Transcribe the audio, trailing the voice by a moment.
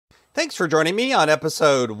Thanks for joining me on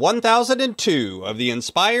episode 1002 of the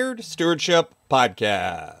Inspired Stewardship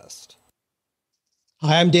Podcast.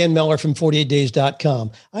 Hi, I'm Dan Miller from 48days.com.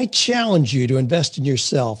 I challenge you to invest in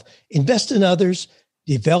yourself, invest in others,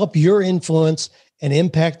 develop your influence, and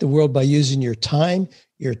impact the world by using your time,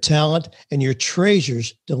 your talent, and your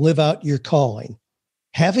treasures to live out your calling.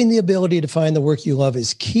 Having the ability to find the work you love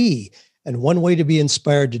is key. And one way to be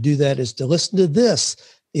inspired to do that is to listen to this,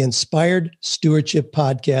 the Inspired Stewardship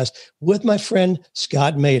Podcast with my friend,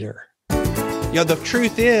 Scott Mater. The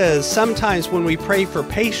truth is, sometimes when we pray for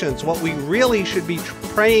patience, what we really should be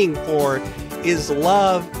praying for is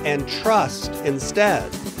love and trust instead.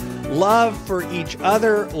 Love for each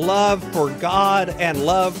other, love for God, and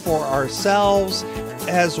love for ourselves,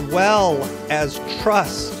 as well as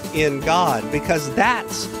trust in God, because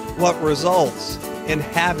that's what results in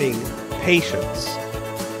having patience.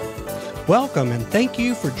 Welcome and thank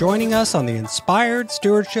you for joining us on the Inspired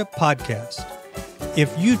Stewardship Podcast.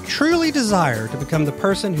 If you truly desire to become the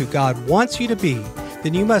person who God wants you to be,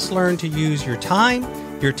 then you must learn to use your time,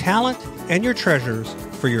 your talent, and your treasures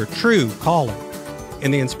for your true calling.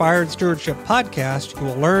 In the Inspired Stewardship Podcast, you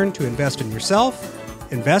will learn to invest in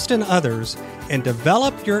yourself, invest in others, and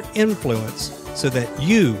develop your influence so that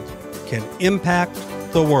you can impact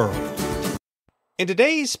the world. In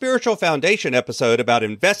today's Spiritual Foundation episode about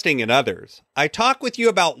investing in others, I talk with you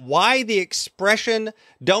about why the expression,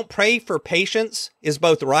 "don't pray for patience," is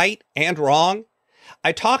both right and wrong.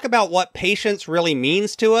 I talk about what patience really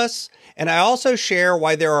means to us, and I also share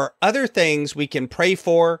why there are other things we can pray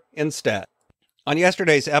for instead. On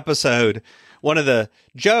yesterday's episode, one of the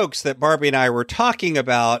jokes that Barbie and I were talking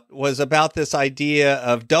about was about this idea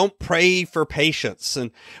of don't pray for patience,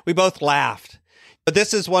 and we both laughed. But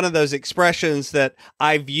this is one of those expressions that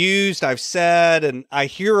I've used, I've said, and I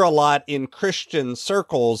hear a lot in Christian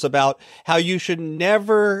circles about how you should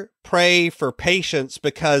never pray for patience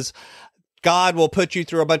because God will put you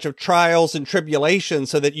through a bunch of trials and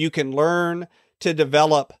tribulations so that you can learn to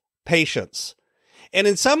develop patience. And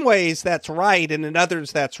in some ways that's right, and in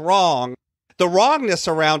others that's wrong. The wrongness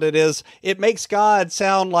around it is it makes God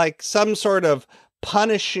sound like some sort of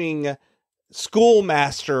punishing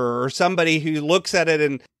schoolmaster or somebody who looks at it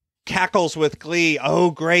and cackles with glee.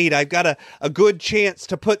 Oh, great. I've got a good chance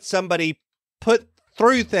to put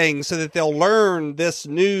through things so that they'll learn this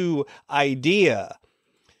new idea.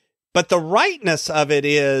 But the rightness of it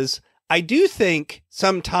is, I do think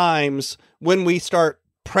sometimes when we start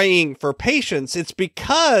praying for patience, it's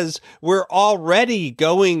because we're already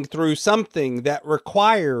going through something that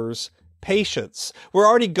requires patience. We're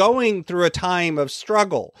already going through a time of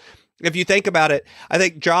struggle. If you think about it, I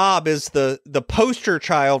think Job is the poster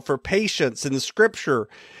child for patience in the scripture.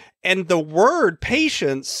 And the word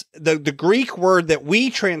patience, the Greek word that we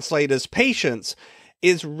translate as patience,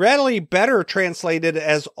 is readily better translated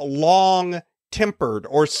as long-tempered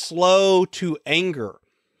or slow to anger.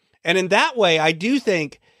 And in that way, I do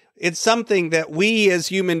think it's something that we as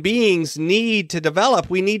human beings need to develop.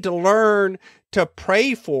 We need to learn to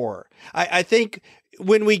pray for. I think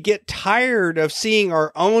when we get tired of seeing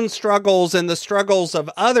our own struggles and the struggles of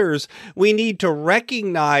others, we need to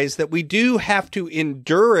recognize that we do have to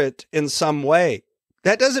endure it in some way.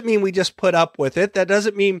 That doesn't mean we just put up with it. That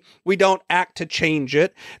doesn't mean we don't act to change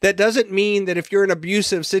it. That doesn't mean that if you're in an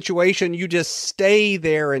abusive situation, you just stay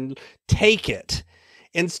there and take it.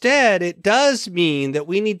 Instead, it does mean that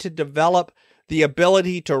we need to develop the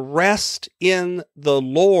ability to rest in the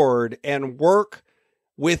Lord and work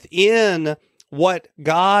within what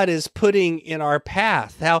God is putting in our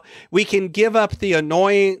path, how we can give up the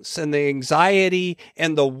annoyance and the anxiety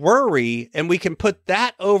and the worry, and we can put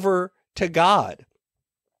that over to God.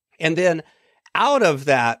 And then out of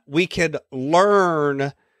that, we could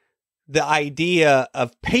learn the idea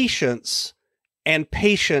of patience and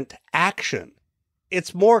patient action.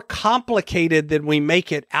 It's more complicated than we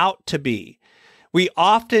make it out to be. We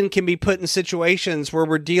often can be put in situations where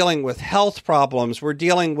we're dealing with health problems, we're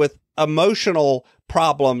dealing with emotional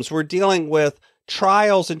problems, we're dealing with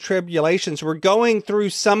trials and tribulations. We're going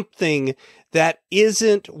through something that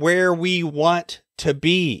isn't where we want to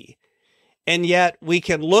be. And yet we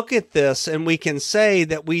can look at this and we can say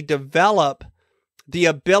that we develop the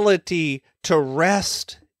ability to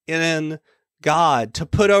rest in God, to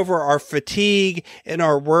put over our fatigue and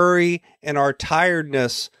our worry and our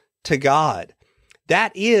tiredness to God.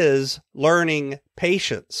 That is learning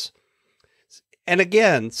patience. And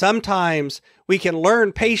again, sometimes we can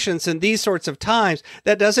learn patience in these sorts of times.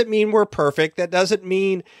 That doesn't mean we're perfect. That doesn't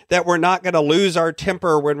mean that we're not going to lose our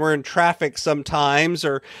temper when we're in traffic sometimes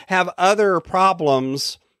or have other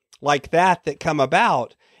problems like that come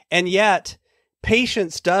about. And yet,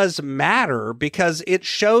 patience does matter because it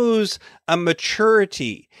shows a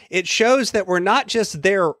maturity. It shows that we're not just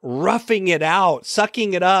there roughing it out,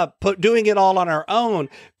 sucking it up, doing it all on our own.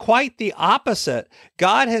 Quite the opposite.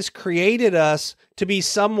 God has created us to be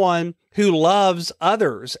someone who loves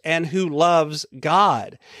others and who loves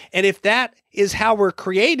God. And if that is how we're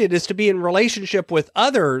created, is to be in relationship with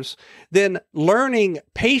others, then learning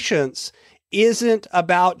patience isn't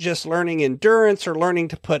about just learning endurance or learning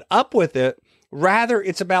to put up with it. Rather,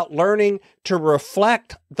 it's about learning to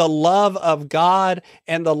reflect the love of God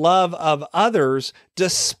and the love of others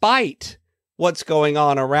despite what's going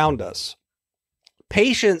on around us.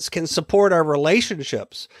 Patience can support our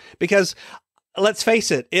relationships because, let's face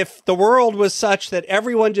it, if the world was such that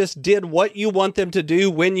everyone just did what you want them to do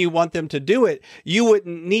when you want them to do it, you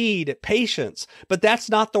wouldn't need patience. But that's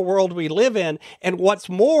not the world we live in. And what's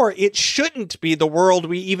more, it shouldn't be the world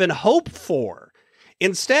we even hope for.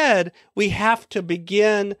 Instead, we have to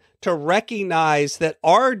begin to recognize that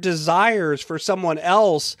our desires for someone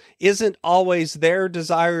else isn't always their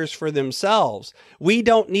desires for themselves. We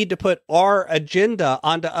don't need to put our agenda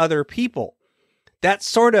onto other people. That's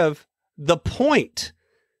sort of the point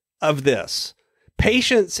of this.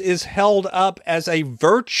 Patience is held up as a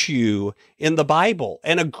virtue in the Bible,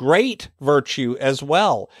 and a great virtue as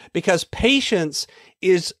well, because patience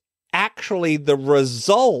is actually the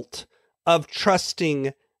result of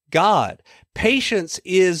trusting God. Patience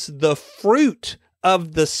is the fruit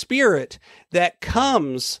of the Spirit that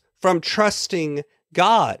comes from trusting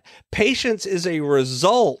God. Patience is a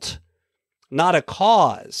result, not a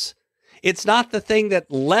cause. It's not the thing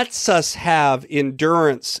that lets us have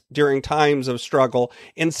endurance during times of struggle.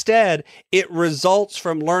 Instead, it results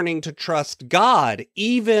from learning to trust God,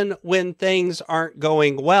 even when things aren't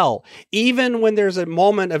going well, even when there's a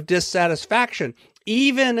moment of dissatisfaction,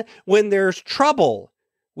 even when there's trouble,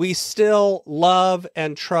 we still love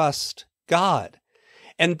and trust God.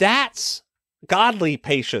 And that's godly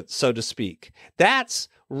patience, so to speak. That's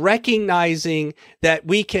recognizing that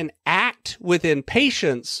we can act within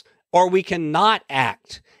patience or we cannot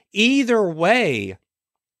act. Either way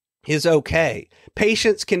is okay.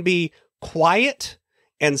 Patience can be quiet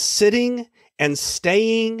and sitting and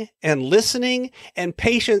staying and listening, and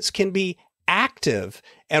patience can be active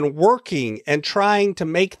and working and trying to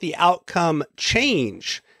make the outcome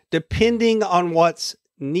change depending on what's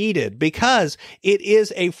needed, because it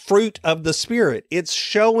is a fruit of the Spirit. It's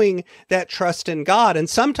showing that trust in God. And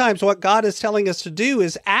sometimes what God is telling us to do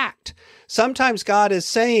is act. Sometimes God is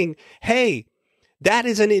saying, hey, that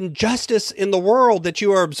is an injustice in the world that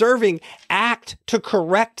you are observing. Act to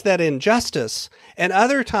correct that injustice. And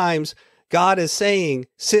other times God is saying,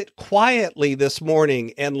 sit quietly this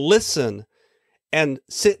morning and listen and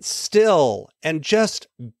sit still and just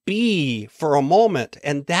be for a moment.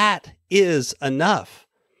 And that is enough.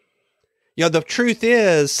 You know, the truth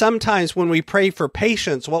is, sometimes when we pray for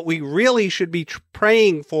patience, what we really should be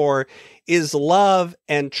praying for is love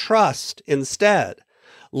and trust instead.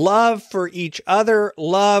 Love for each other,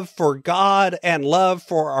 love for God, and love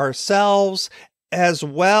for ourselves, as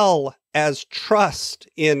well as trust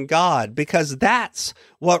in God, because that's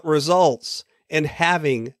what results in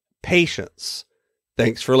having patience.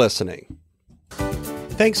 Thanks for listening.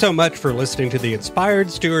 Thanks so much for listening to the Inspired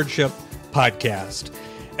Stewardship Podcast.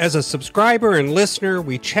 As a subscriber and listener,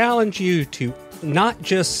 we challenge you to not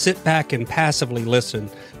just sit back and passively listen,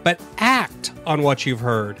 but act on what you've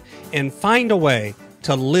heard and find a way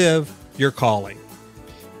to live your calling.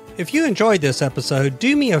 If you enjoyed this episode,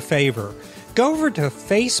 do me a favor. Go over to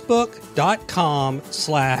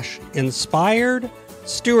facebook.com/inspired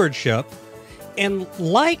stewardship and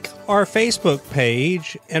like our Facebook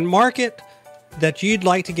page and mark it that you'd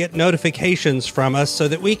like to get notifications from us so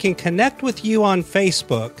that we can connect with you on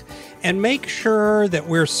Facebook and make sure that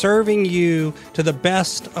we're serving you to the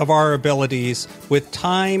best of our abilities with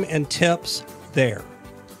time and tips there.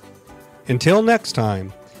 Until next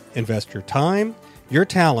time, invest your time, your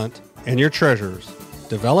talent, and your treasures.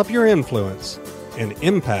 Develop your influence and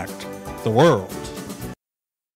impact the world.